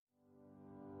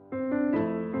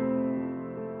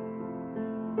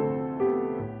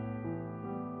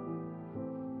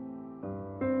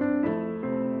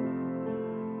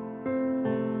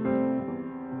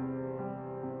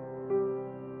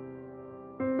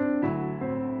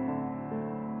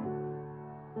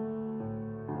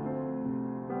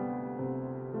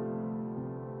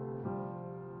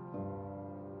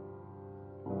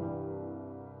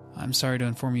I'm sorry to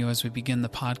inform you as we begin the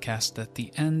podcast that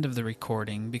the end of the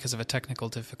recording, because of a technical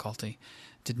difficulty,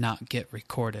 did not get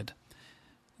recorded.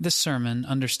 This sermon,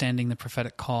 Understanding the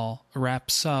Prophetic Call,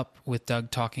 wraps up with Doug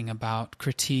talking about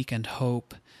critique and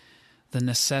hope, the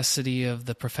necessity of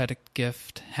the prophetic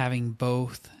gift having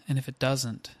both, and if it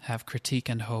doesn't have critique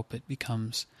and hope, it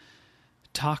becomes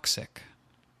toxic.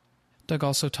 Doug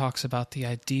also talks about the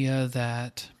idea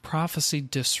that prophecy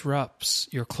disrupts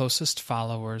your closest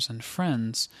followers and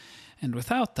friends, and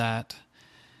without that,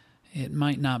 it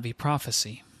might not be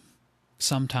prophecy.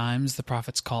 Sometimes the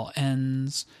prophet's call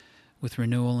ends with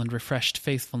renewal and refreshed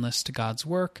faithfulness to God's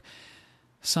work.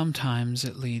 Sometimes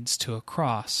it leads to a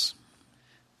cross.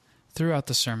 Throughout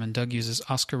the sermon, Doug uses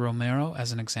Oscar Romero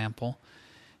as an example.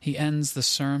 He ends the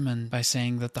sermon by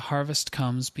saying that the harvest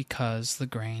comes because the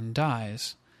grain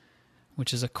dies,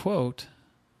 which is a quote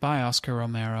by Oscar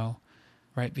Romero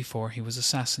right before he was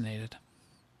assassinated.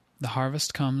 The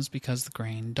harvest comes because the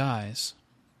grain dies.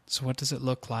 So what does it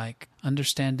look like?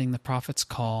 Understanding the prophet's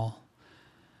call.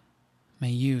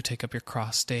 May you take up your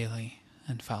cross daily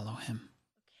and follow him.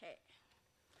 Okay.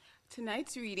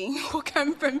 Tonight's reading will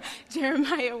come from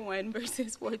Jeremiah 1,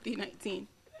 verses 4 through 19.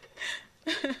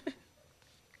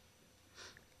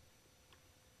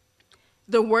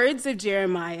 The words of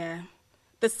Jeremiah,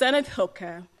 the son of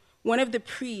Hilkiah, one of the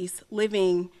priests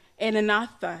living in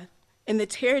Anathoth in the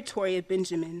territory of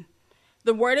Benjamin.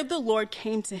 The word of the Lord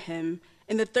came to him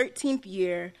in the 13th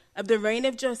year of the reign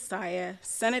of Josiah,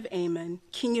 son of Amon,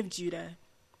 king of Judah.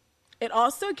 It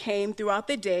also came throughout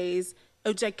the days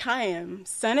of Jehoiakim,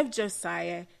 son of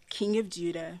Josiah, king of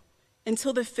Judah,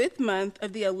 until the 5th month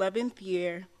of the 11th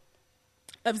year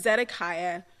of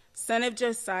Zedekiah, son of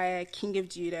Josiah, king of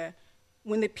Judah,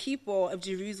 when the people of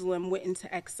Jerusalem went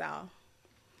into exile.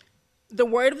 The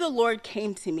word of the Lord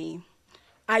came to me.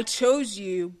 I chose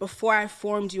you before I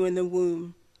formed you in the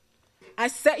womb. I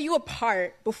set you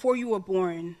apart before you were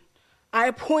born. I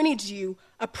appointed you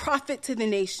a prophet to the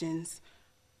nations.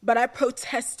 But I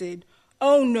protested,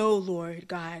 "Oh no, Lord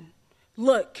God.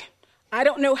 Look, I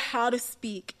don't know how to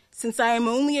speak since I am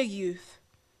only a youth."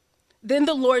 Then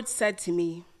the Lord said to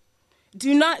me,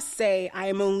 "Do not say I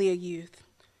am only a youth.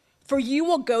 For you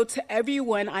will go to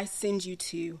everyone I send you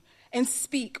to and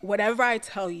speak whatever I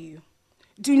tell you.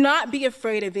 Do not be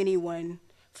afraid of anyone,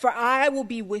 for I will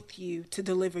be with you to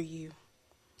deliver you."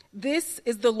 This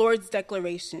is the Lord's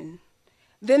declaration.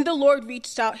 Then the Lord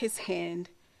reached out his hand,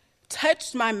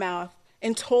 touched my mouth,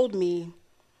 and told me,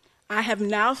 "I have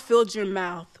now filled your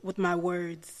mouth with my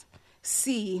words.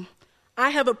 See,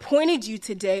 I have appointed you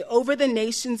today over the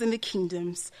nations and the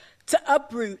kingdoms, to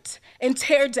uproot and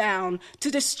tear down,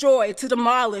 to destroy, to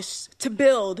demolish, to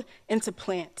build, and to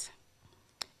plant."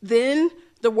 Then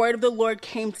the word of the Lord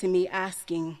came to me,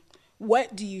 asking,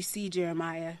 "What do you see,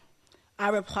 Jeremiah?" I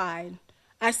replied,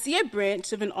 "I see a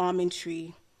branch of an almond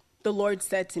tree." The Lord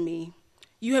said to me,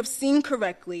 "You have seen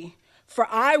correctly, for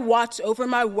I watch over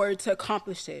my word to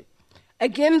accomplish it."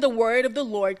 Again the word of the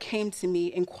Lord came to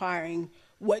me, inquiring,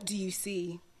 "What do you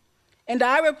see?" And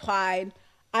I replied,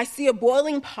 "I see a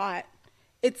boiling pot,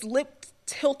 its lip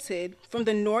tilted from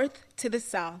the north to the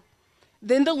south."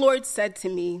 Then the Lord said to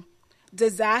me,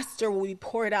 "Disaster will be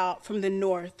poured out from the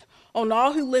north on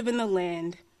all who live in the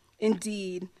land.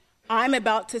 Indeed, I'm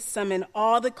about to summon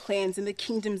all the clans and the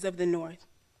kingdoms of the north."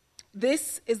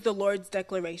 This is the Lord's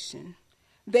declaration.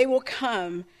 They will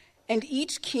come, and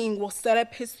each king will set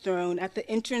up his throne at the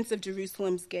entrance of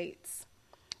Jerusalem's gates.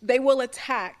 They will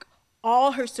attack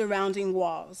all her surrounding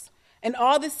walls and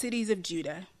all the cities of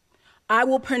Judah. I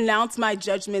will pronounce my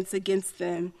judgments against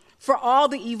them for all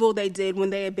the evil they did when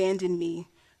they abandoned me,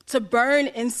 to burn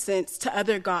incense to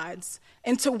other gods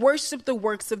and to worship the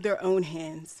works of their own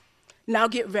hands. Now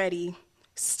get ready,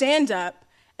 stand up,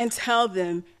 and tell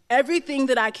them everything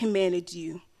that I commanded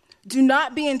you. Do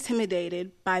not be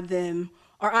intimidated by them,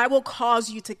 or I will cause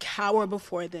you to cower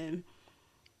before them.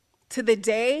 To the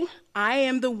day I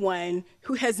am the one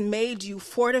who has made you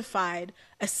fortified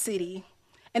a city,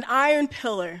 an iron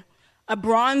pillar, a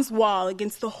bronze wall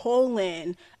against the whole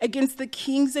land, against the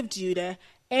kings of Judah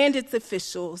and its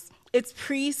officials, its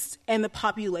priests and the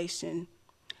population.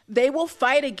 They will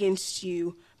fight against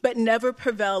you, but never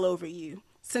prevail over you,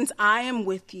 since I am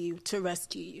with you to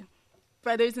rescue you.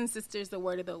 Brothers and sisters, the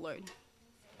word of the Lord.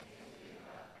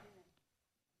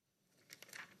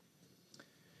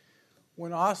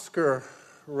 When Oscar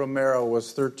Romero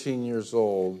was 13 years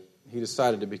old, he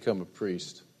decided to become a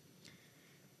priest.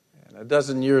 And a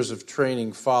dozen years of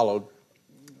training followed.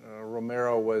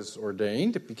 Romero was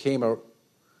ordained, became a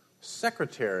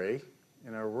secretary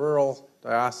in a rural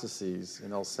diocese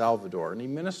in El Salvador, and he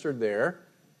ministered there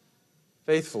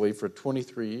faithfully for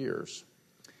 23 years.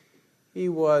 He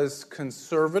was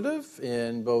conservative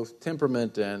in both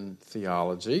temperament and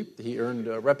theology. He earned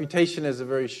a reputation as a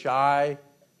very shy,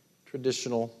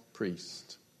 traditional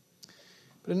priest.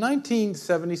 But in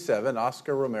 1977,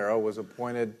 Oscar Romero was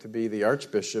appointed to be the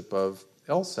Archbishop of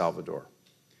El Salvador.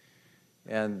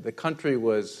 And the country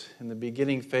was in the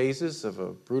beginning phases of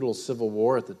a brutal civil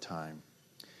war at the time.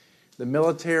 The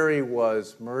military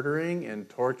was murdering and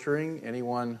torturing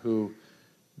anyone who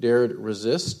dared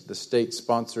resist the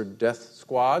state-sponsored death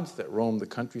squads that roamed the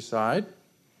countryside.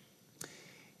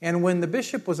 And when the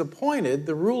bishop was appointed,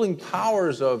 the ruling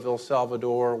powers of El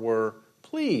Salvador were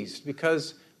pleased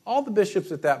because all the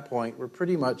bishops at that point were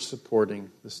pretty much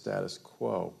supporting the status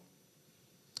quo.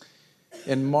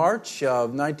 In March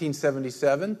of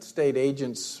 1977, state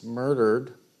agents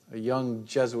murdered a young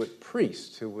Jesuit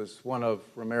priest who was one of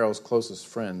Romero's closest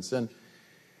friends. And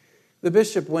the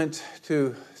bishop went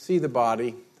to see the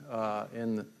body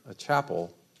in a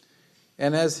chapel.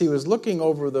 And as he was looking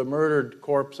over the murdered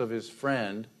corpse of his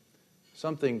friend,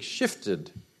 something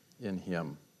shifted in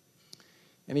him.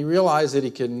 And he realized that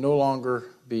he could no longer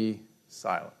be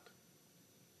silent.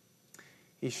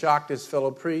 He shocked his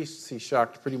fellow priests. He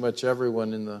shocked pretty much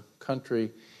everyone in the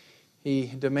country. He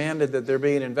demanded that there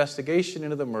be an investigation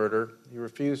into the murder. He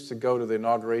refused to go to the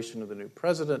inauguration of the new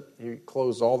president. He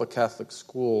closed all the Catholic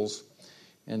schools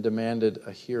and demanded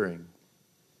a hearing.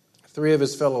 3 of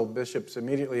his fellow bishops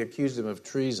immediately accused him of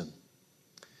treason.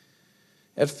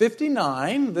 At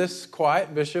 59, this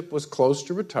quiet bishop was close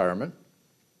to retirement,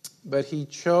 but he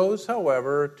chose,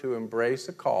 however, to embrace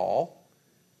a call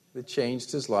that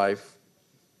changed his life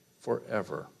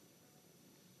forever.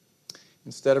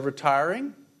 Instead of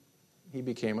retiring, he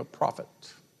became a prophet.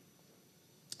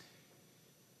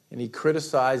 And he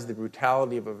criticized the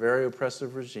brutality of a very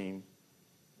oppressive regime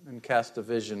and cast a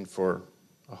vision for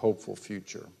a hopeful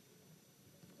future.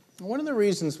 One of the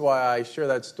reasons why I share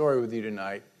that story with you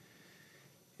tonight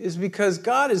is because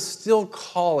God is still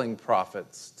calling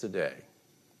prophets today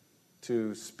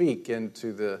to speak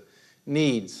into the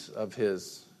needs of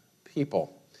his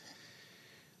people.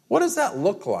 What does that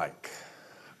look like?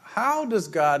 How does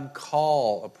God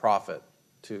call a prophet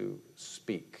to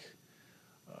speak?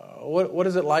 What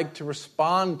is it like to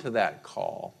respond to that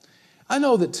call? I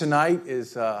know that tonight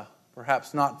is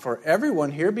perhaps not for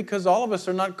everyone here because all of us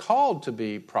are not called to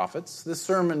be prophets. This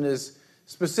sermon is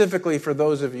specifically for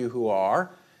those of you who are.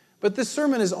 But this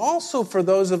sermon is also for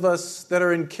those of us that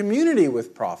are in community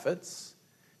with prophets,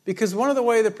 because one of the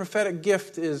ways the prophetic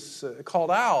gift is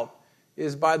called out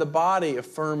is by the body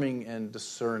affirming and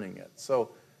discerning it.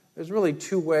 So there's really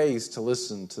 2 ways to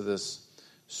listen to this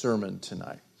sermon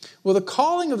tonight. Well, the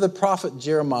calling of the prophet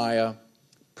Jeremiah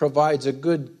provides a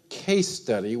good case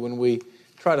study when we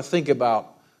try to think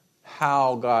about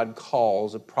how God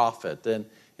calls a prophet. And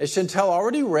as Chantel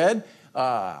already read,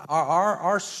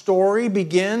 our story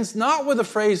begins not with a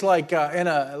phrase like in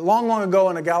a long, long ago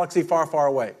in a galaxy far, far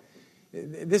away.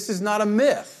 This is not a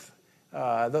myth.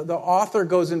 The author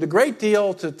goes into great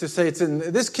deal to say it's in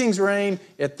this king's reign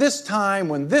at this time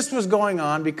when this was going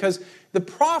on, because the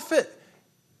prophet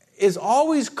is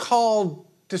always called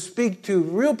to speak to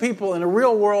real people in a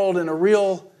real world in a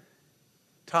real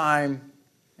time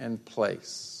and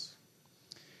place.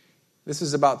 This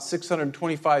is about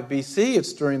 625 BC.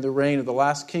 It's during the reign of the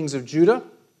last kings of Judah.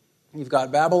 You've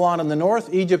got Babylon in the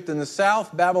north, Egypt in the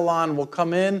south. Babylon will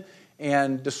come in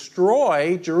and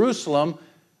destroy Jerusalem.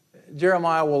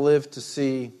 Jeremiah will live to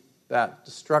see that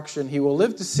destruction. He will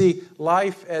live to see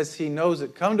life as he knows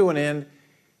it come to an end.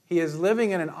 He is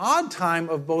living in an odd time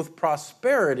of both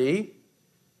prosperity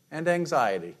and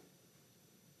anxiety.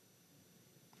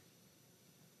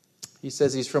 He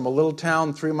says he's from a little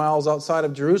town 3 miles outside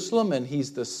of Jerusalem, and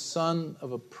he's the son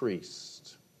of a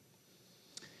priest.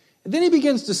 And then he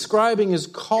begins describing his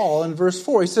call in verse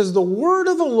 4. He says, "The word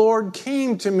of the Lord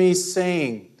came to me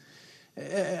saying."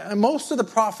 And most of the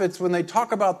prophets, when they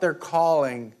talk about their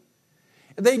calling,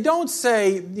 they don't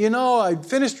say, I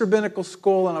finished rabbinical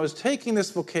school and I was taking this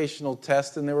vocational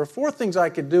test and there were 4 things I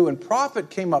could do, and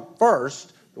prophet came up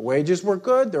first. The wages were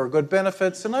good, there were good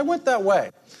benefits, and I went that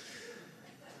way.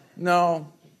 No,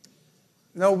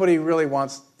 nobody really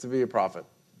wants to be a prophet.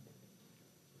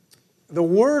 The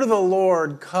word of the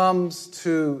Lord comes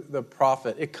to the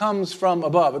prophet. It comes from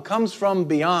above. It comes from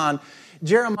beyond.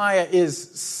 Jeremiah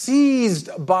is seized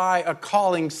by a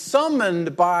calling,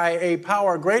 summoned by a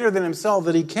power greater than himself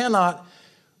that he cannot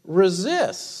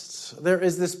resist. There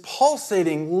is this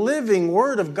pulsating, living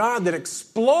word of God that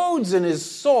explodes in his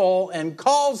soul and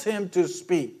calls him to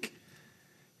speak.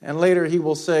 And later he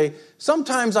will say,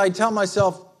 "Sometimes I tell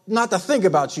myself not to think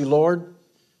about you, Lord,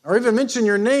 or even mention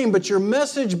your name, but your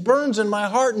message burns in my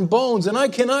heart and bones, and I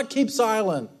cannot keep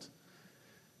silent.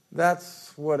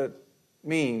 That's what it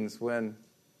means when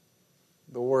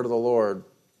the word of the Lord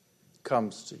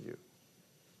comes to you.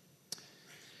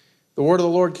 The word of the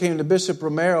Lord came to Bishop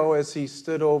Romero as he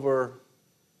stood over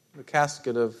the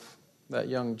casket of that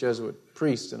young Jesuit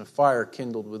priest, and a fire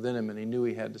kindled within him, and he knew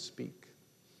he had to speak.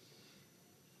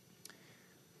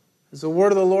 Has the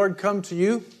word of the Lord come to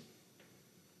you?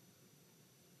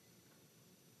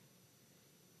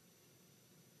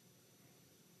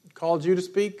 Called you to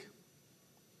speak?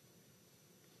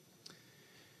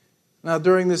 Now,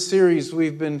 during this series,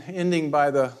 we've been ending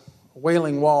by the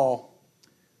Wailing Wall,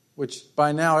 which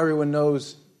by now everyone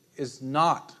knows is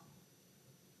not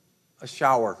a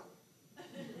shower.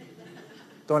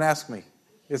 Don't ask me.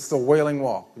 It's the Wailing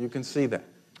Wall. You can see that.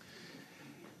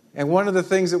 And one of the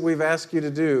things that we've asked you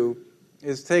to do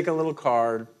is take a little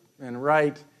card and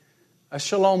write a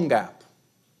shalom gap,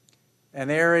 an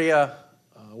area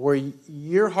where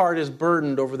your heart is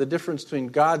burdened over the difference between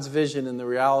God's vision and the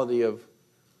reality of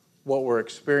what we're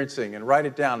experiencing, and write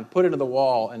it down, put it to the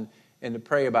wall, and to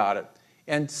pray about it.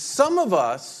 And some of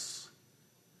us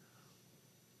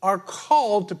are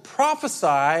called to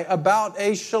prophesy about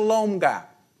a shalom gap.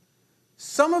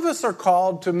 Some of us are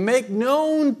called to make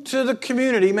known to the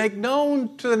community, make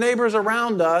known to the neighbors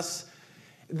around us,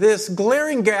 this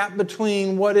glaring gap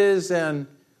between what is and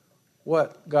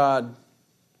what God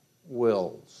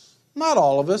wills. Not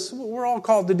all of us. We're all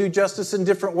called to do justice in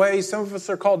different ways. Some of us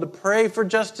are called to pray for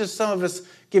justice. Some of us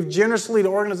give generously to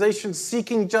organizations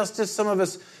seeking justice. Some of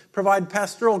us provide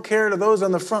pastoral care to those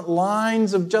on the front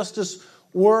lines of justice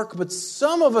work. But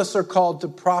some of us are called to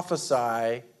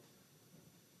prophesy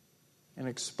and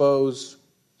expose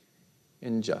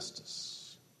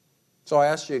injustice. So I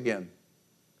ask you again,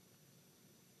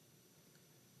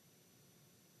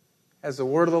 has the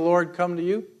word of the Lord come to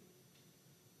you?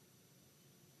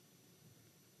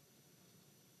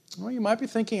 Well, you might be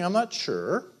thinking, I'm not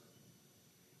sure.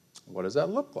 What does that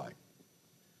look like?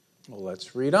 Well,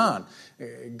 let's read on.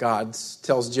 God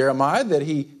tells Jeremiah that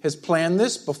he has planned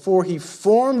this before he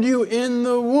formed you in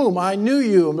the womb. I knew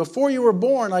you, and before you were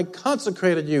born, I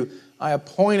consecrated you. I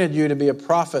appointed you to be a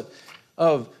prophet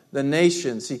of the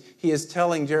nations. He is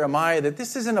telling Jeremiah that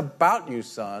this isn't about you,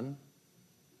 son.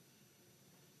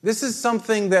 This is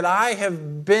something that I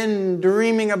have been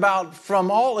dreaming about from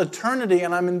all eternity,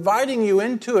 and I'm inviting you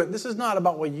into it. This is not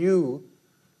about what you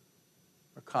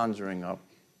are conjuring up.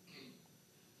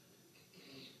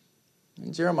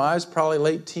 And Jeremiah's probably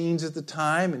late teens at the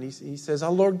time, and he says,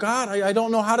 "Oh, Lord God, I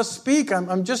don't know how to speak.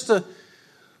 I'm just a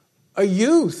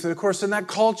youth." And of course, in that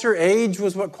culture, age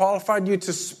was what qualified you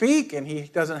to speak, and he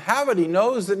doesn't have it. He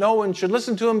knows that no one should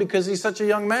listen to him because he's such a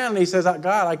young man, and he says,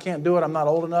 "God, I can't do it. I'm not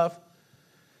old enough."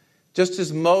 Just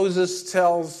as Moses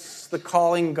tells the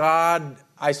calling God,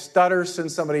 "I stutter,"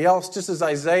 send somebody else. Just as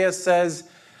Isaiah says,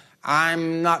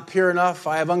 "I'm not pure enough,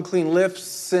 I have unclean lips,"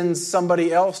 send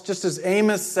somebody else. Just as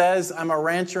Amos says, "I'm a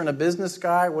rancher and a business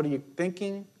guy." What are you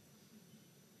thinking?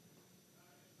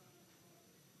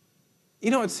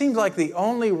 You know, it seems like the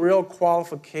only real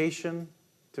qualification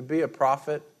to be a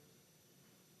prophet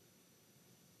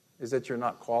is that you're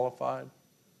not qualified.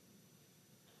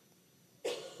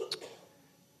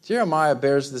 Jeremiah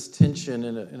bears this tension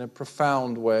in a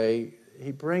profound way.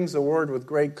 He brings the word with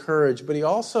great courage, but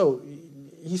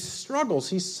he struggles,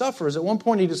 he suffers. At one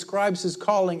point he describes his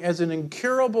calling as an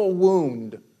incurable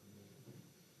wound.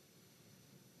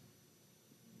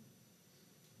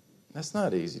 That's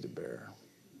not easy to bear.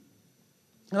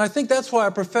 And I think that's why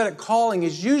a prophetic calling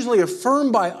is usually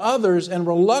affirmed by others and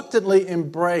reluctantly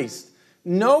embraced.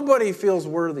 Nobody feels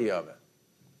worthy of it.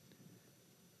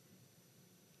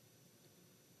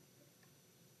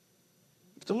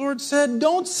 The Lord said,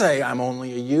 "Don't say I'm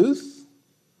only a youth.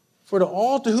 For to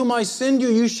all to whom I send you,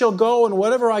 you shall go, and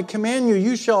whatever I command you,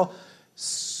 you shall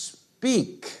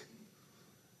speak."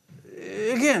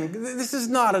 Again, this is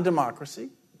not a democracy.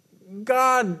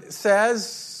 God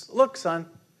says, "Look, son,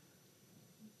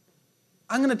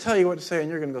 I'm going to tell you what to say, and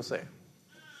you're going to go say it."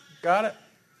 Got it?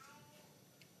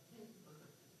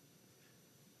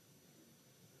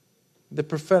 The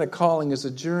prophetic calling is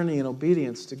a journey in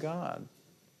obedience to God.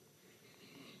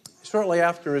 Shortly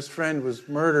after his friend was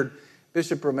murdered,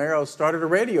 Bishop Romero started a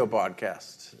radio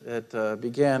broadcast. It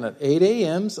began at 8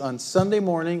 a.m. on Sunday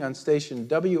morning on station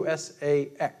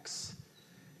WSAX.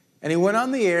 And he went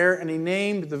on the air and he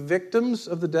named the victims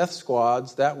of the death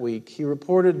squads that week. He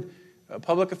reported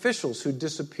public officials who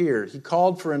disappeared. He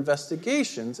called for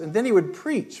investigations, and then he would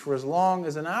preach for as long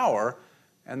as an hour,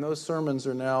 and those sermons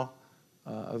are now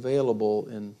available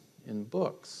in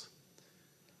books.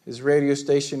 His radio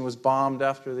station was bombed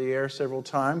after the air several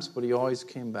times, but he always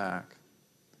came back.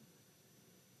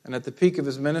 And at the peak of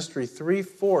his ministry,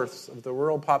 3/4 of the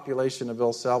rural population of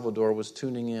El Salvador was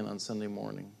tuning in on Sunday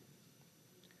morning.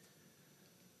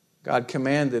 God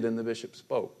commanded and the bishop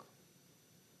spoke.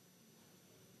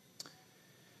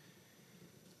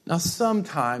 Now,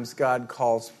 sometimes God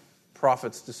calls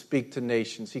prophets to speak to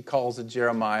nations. He calls a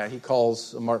Jeremiah. He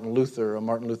calls a Martin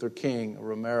Luther King, a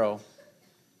Romero.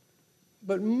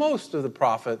 But most of the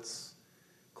prophets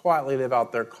quietly live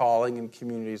out their calling in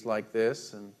communities like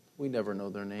this, and we never know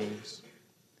their names.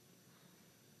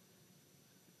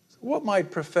 So what might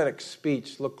prophetic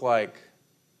speech look like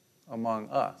among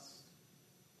us?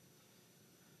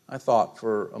 I thought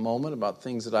for a moment about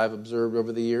things that I've observed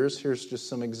over the years. Here's just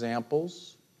some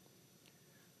examples.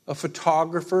 A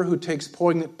photographer who takes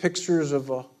poignant pictures of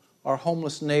our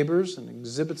homeless neighbors and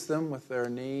exhibits them with their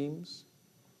names.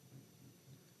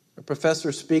 A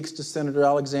professor speaks to Senator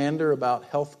Alexander about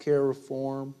health care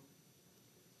reform.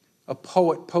 A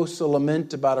poet posts a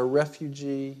lament about a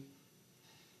refugee.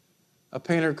 A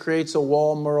painter creates a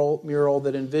wall mural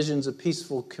that envisions a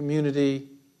peaceful community.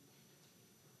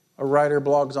 A writer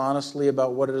blogs honestly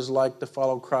about what it is like to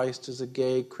follow Christ as a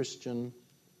gay Christian.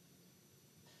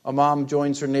 A mom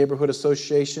joins her neighborhood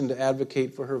association to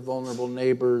advocate for her vulnerable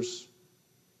neighbors.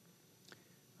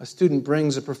 A student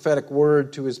brings a prophetic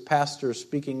word to his pastor,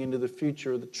 speaking into the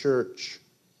future of the church.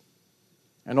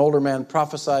 An older man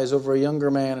prophesies over a younger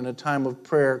man in a time of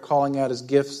prayer, calling out his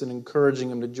gifts and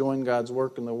encouraging him to join God's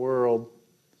work in the world.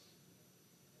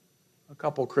 A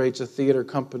couple creates a theater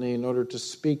company in order to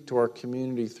speak to our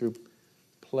community through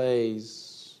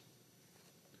plays.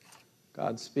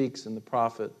 God speaks and the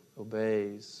prophet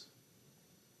obeys.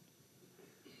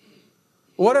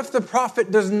 What if the prophet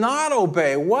does not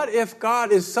obey? What if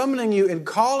God is summoning you and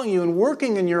calling you and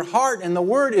working in your heart and the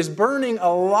word is burning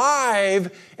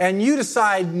alive and you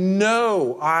decide,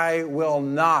 no, I will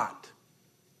not?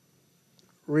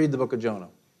 Read the book of Jonah.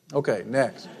 Okay,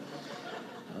 next.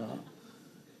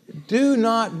 Do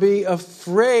not be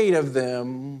afraid of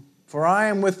them, for I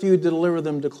am with you to deliver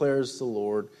them, declares the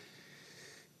Lord.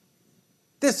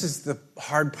 This is the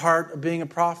hard part of being a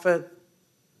prophet.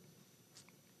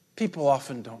 People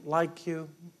often don't like you.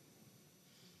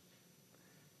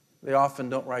 They often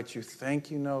don't write you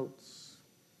thank you notes.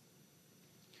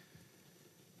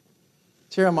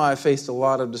 Jeremiah faced a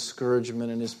lot of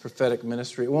discouragement in his prophetic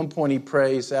ministry. At one point he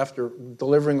prays after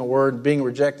delivering a word and being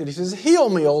rejected. He says, "Heal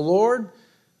me, O Lord.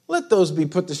 Let those be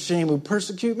put to shame who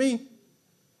persecute me."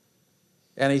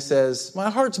 And he says, "My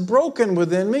heart's broken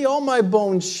within me. All my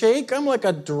bones shake. I'm like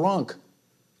a drunk.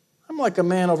 I'm like a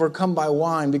man overcome by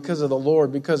wine because of the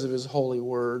Lord, because of his holy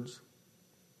words."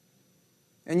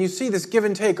 And you see this give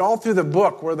and take all through the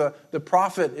book where the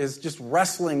prophet is just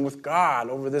wrestling with God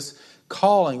over this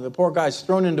calling. The poor guy's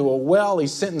thrown into a well.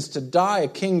 He's sentenced to die. A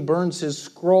king burns his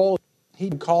scroll.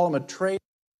 He'd call him a traitor.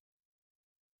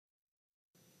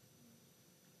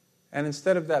 And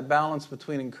instead of that balance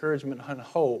between encouragement and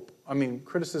hope,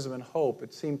 criticism and hope,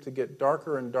 it seemed to get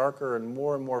darker and darker and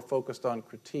more focused on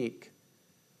critique.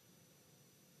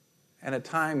 And at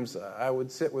times, I would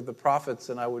sit with the prophets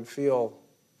and I would feel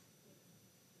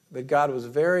that God was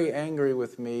very angry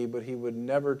with me, but he would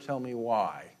never tell me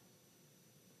why.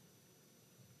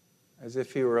 As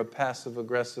if he were a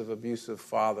passive-aggressive, abusive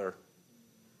father,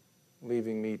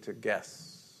 leaving me to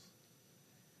guess.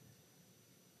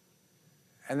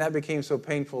 And that became so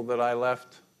painful that I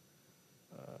left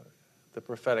the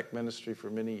prophetic ministry for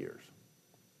many years.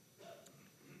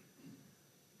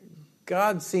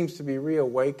 God seems to be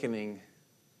reawakening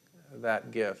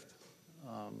that gift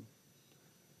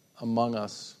among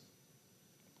us.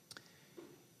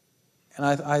 And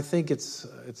I think it's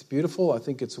beautiful. I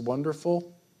think it's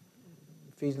wonderful.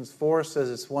 Ephesians 4 says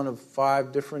it's one of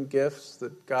 5 different gifts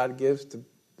that God gives to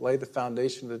lay the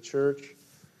foundation of the church.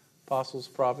 Apostles,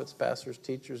 prophets, pastors,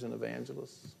 teachers, and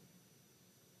evangelists.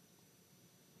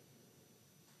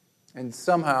 And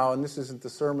somehow, and this isn't the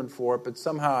sermon for it, but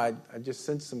somehow I just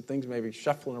sense some things maybe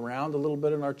shuffling around a little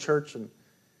bit in our church. And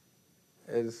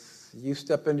as you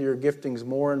step into your giftings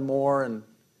more and more, and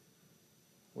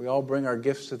we all bring our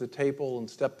gifts to the table and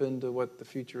step into what the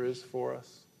future is for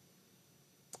us.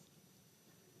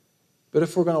 But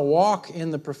if we're going to walk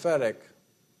in the prophetic,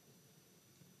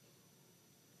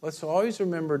 let's always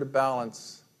remember to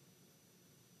balance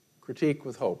critique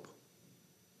with hope.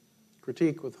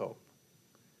 Critique with hope.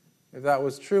 If that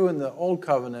was true in the Old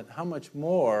Covenant, how much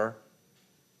more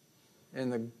in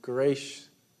the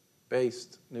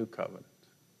grace-based New Covenant?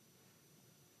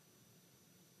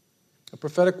 A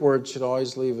prophetic word should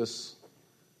always leave us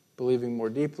believing more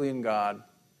deeply in God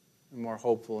and more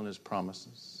hopeful in his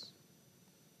promises.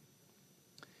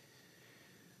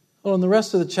 Well, in the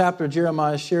rest of the chapter,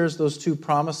 Jeremiah shares those two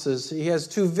promises. He has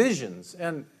two visions,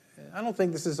 and I don't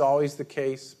think this is always the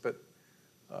case, but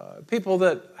people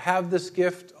that have this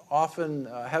gift often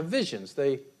have visions.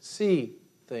 They see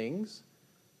things,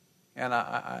 and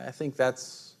I think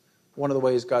that's one of the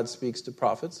ways God speaks to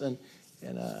prophets. And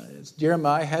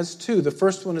Jeremiah has two. The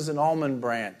first one is an almond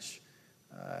branch.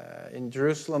 In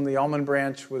Jerusalem, the almond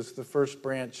branch was the first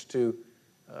branch to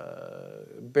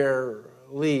bear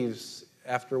leaves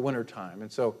after wintertime.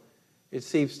 And so it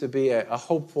seems to be a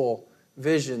hopeful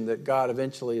vision that God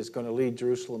eventually is going to lead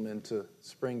Jerusalem into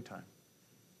springtime.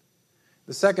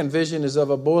 The second vision is of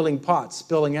a boiling pot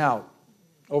spilling out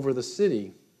over the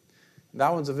city. And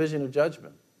that one's a vision of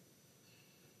judgment.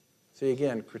 See,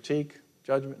 again, critique,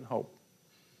 judgment, and hope.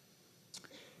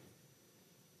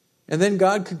 And then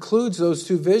God concludes those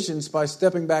two visions by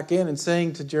stepping back in and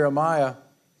saying to Jeremiah,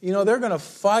 they're going to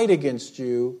fight against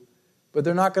you, but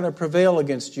they're not going to prevail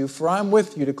against you, for I'm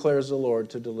with you, declares the Lord,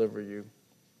 to deliver you.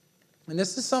 And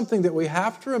this is something that we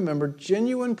have to remember.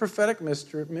 Genuine prophetic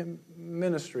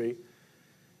ministry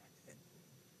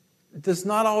does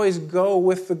not always go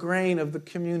with the grain of the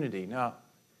community. Now,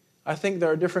 I think there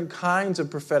are different kinds of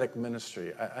prophetic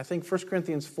ministry. I think 1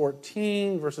 Corinthians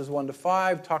 14, verses 1 to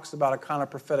 5, talks about a kind of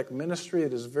prophetic ministry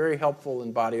that is very helpful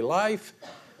in body life,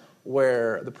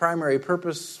 where the primary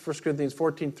purpose, 1 Corinthians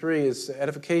 14:3, is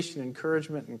edification,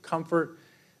 encouragement, and comfort.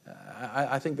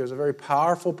 I think there's a very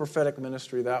powerful prophetic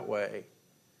ministry that way.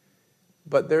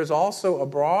 But there's also a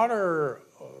broader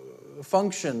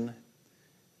function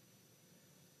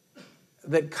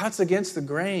that cuts against the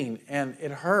grain, and it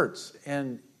hurts,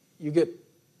 and you get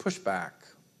pushback.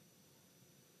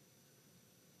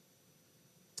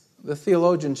 The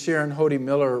theologian Sharon Hodey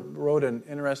Miller wrote an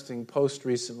interesting post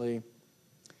recently,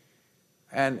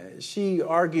 and she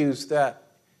argues that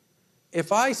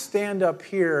if I stand up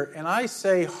here and I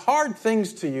say hard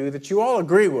things to you that you all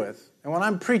agree with, and when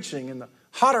I'm preaching, and the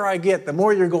hotter I get, the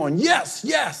more you're going, yes,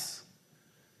 yes,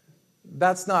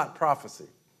 that's not prophecy.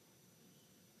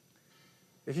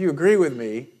 If you agree with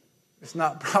me, it's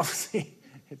not prophecy,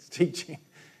 it's teaching.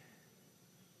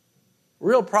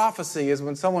 Real prophecy is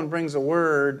when someone brings a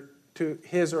word to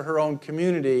his or her own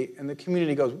community, and the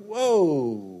community goes,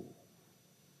 whoa.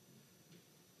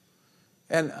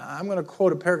 And I'm going to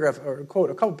quote a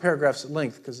couple paragraphs at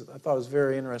length because I thought it was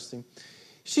very interesting.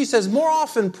 She says, more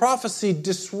often prophecy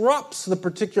disrupts the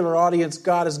particular audience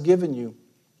God has given you,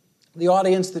 the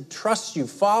audience that trusts you,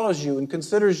 follows you, and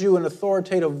considers you an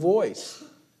authoritative voice.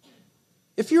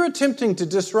 If you're attempting to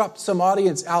disrupt some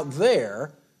audience out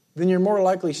there, then you're more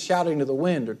likely shouting to the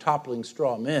wind or toppling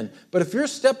straw men. But if you're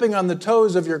stepping on the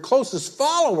toes of your closest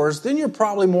followers, then you're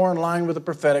probably more in line with the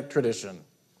prophetic tradition.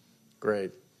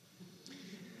 Great.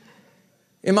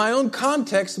 In my own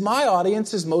context, my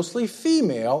audience is mostly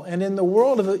female, and in the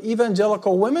world of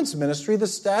evangelical women's ministry, the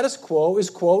status quo is,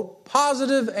 quote,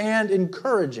 positive and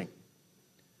encouraging.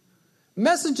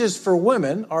 Messages for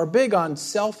women are big on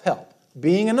self-help,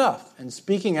 being enough, and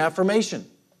speaking affirmation.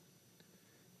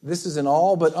 This is an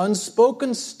all but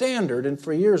unspoken standard, and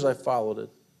for years I followed it.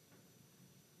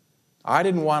 I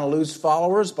didn't want to lose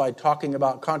followers by talking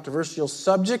about controversial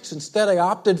subjects. Instead, I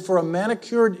opted for a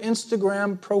manicured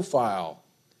Instagram profile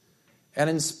and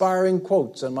inspiring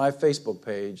quotes on my Facebook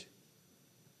page.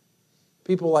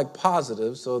 People like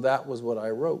positive, so that was what I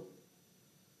wrote.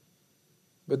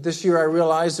 But this year I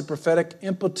realized the prophetic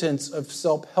impotence of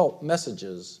self-help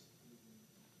messages.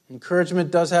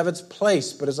 Encouragement does have its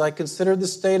place, but as I considered the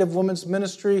state of women's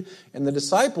ministry and the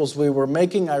disciples we were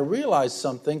making, I realized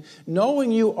something.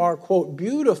 Knowing you are, quote,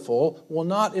 beautiful will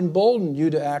not embolden you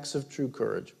to acts of true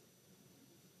courage.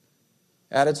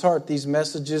 At its heart, these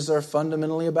messages are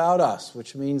fundamentally about us,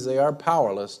 which means they are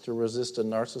powerless to resist a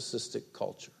narcissistic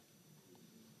culture.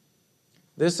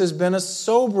 This has been a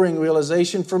sobering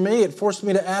realization for me. It forced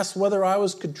me to ask whether I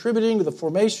was contributing to the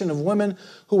formation of women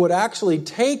who would actually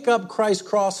take up Christ's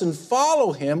cross and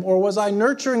follow him, or was I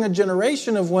nurturing a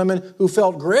generation of women who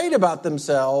felt great about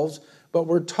themselves but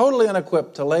were totally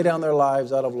unequipped to lay down their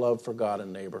lives out of love for God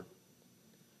and neighbor?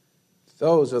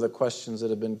 Those are the questions that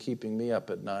have been keeping me up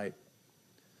at night.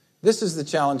 This is the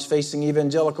challenge facing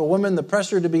evangelical women. The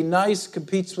pressure to be nice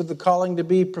competes with the calling to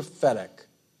be prophetic.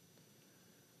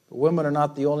 But women are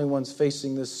not the only ones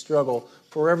facing this struggle.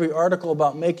 For every article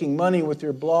about making money with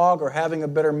your blog or having a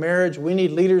better marriage, we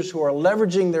need leaders who are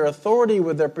leveraging their authority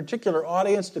with their particular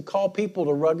audience to call people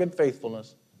to rugged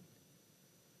faithfulness.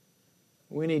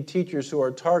 We need teachers who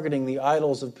are targeting the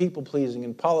idols of people-pleasing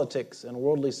and politics and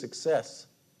worldly success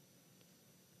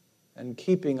and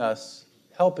keeping us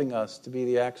helping us to be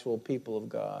the actual people of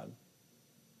God.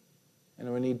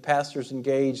 And we need pastors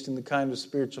engaged in the kind of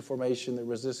spiritual formation that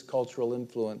resists cultural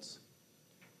influence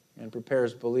and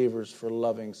prepares believers for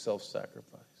loving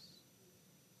self-sacrifice.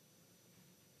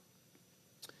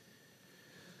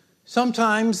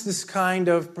 Sometimes this kind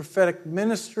of prophetic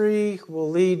ministry will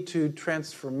lead to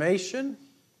transformation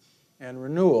and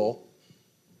renewal.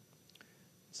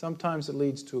 Sometimes it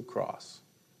leads to a cross.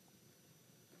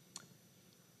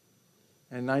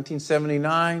 In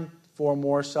 1979, 4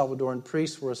 more Salvadoran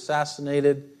priests were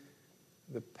assassinated.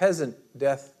 The peasant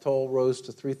death toll rose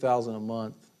to 3,000 a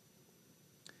month.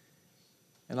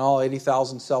 And all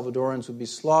 80,000 Salvadorans would be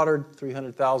slaughtered.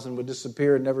 300,000 would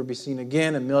disappear and never be seen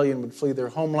again. 1 million would flee their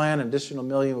homeland. An additional 1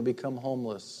 million would become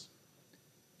homeless.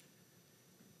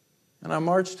 And on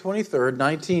March 23rd,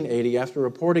 1980, after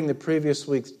reporting the previous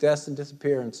week's deaths and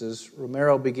disappearances,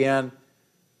 Romero began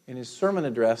in his sermon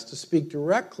address to speak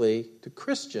directly to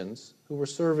Christians who were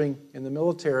serving in the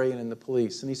military and in the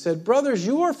police. And he said, "Brothers,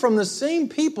 you are from the same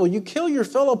people. You kill your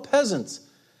fellow peasants.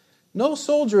 No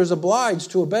soldier is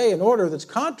obliged to obey an order that's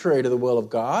contrary to the will of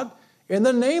God. In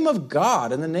the name of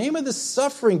God, in the name of this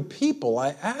suffering people,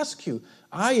 I ask you,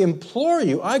 I implore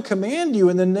you, I command you,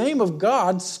 in the name of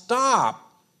God, stop."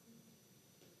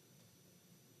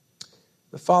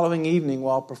 The following evening,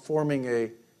 while performing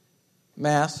a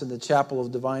Mass in the Chapel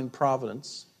of Divine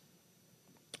Providence,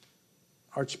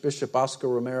 Archbishop Oscar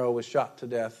Romero was shot to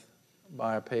death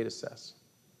by a paid assassin.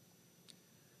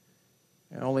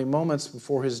 And only moments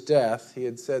before his death, he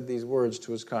had said these words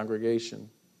to his congregation: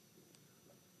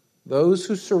 "Those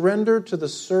who surrender to the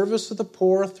service of the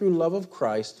poor through love of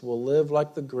Christ will live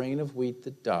like the grain of wheat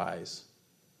that dies.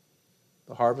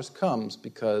 The harvest comes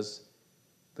because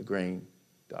the grain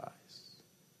dies."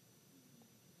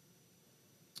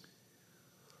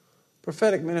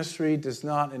 Prophetic ministry does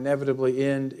not inevitably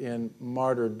end in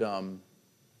martyrdom.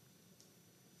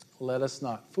 Let us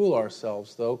not fool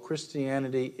ourselves, though.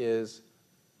 Christianity is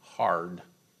hard.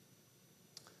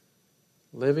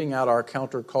 Living out our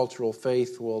countercultural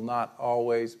faith will not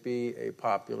always be a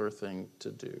popular thing to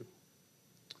do.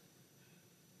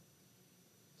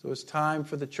 So it's time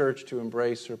for the church to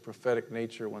embrace her prophetic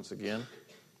nature once again.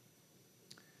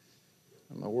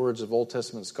 In the words of Old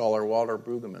Testament scholar Walter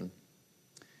Brueggemann,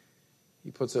 he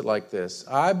puts it like this: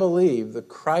 "I believe the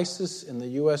crisis in the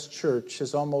U.S. church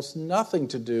has almost nothing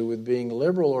to do with being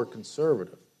liberal or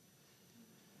conservative.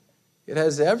 It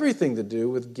has everything to do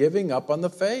with giving up on the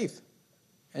faith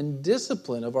and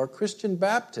discipline of our Christian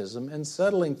baptism and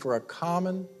settling for a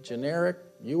common, generic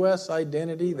U.S.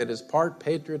 identity that is part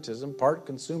patriotism, part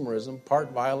consumerism,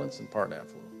 part violence, and part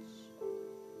affluence."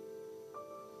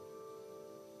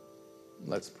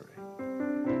 Let's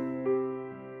pray.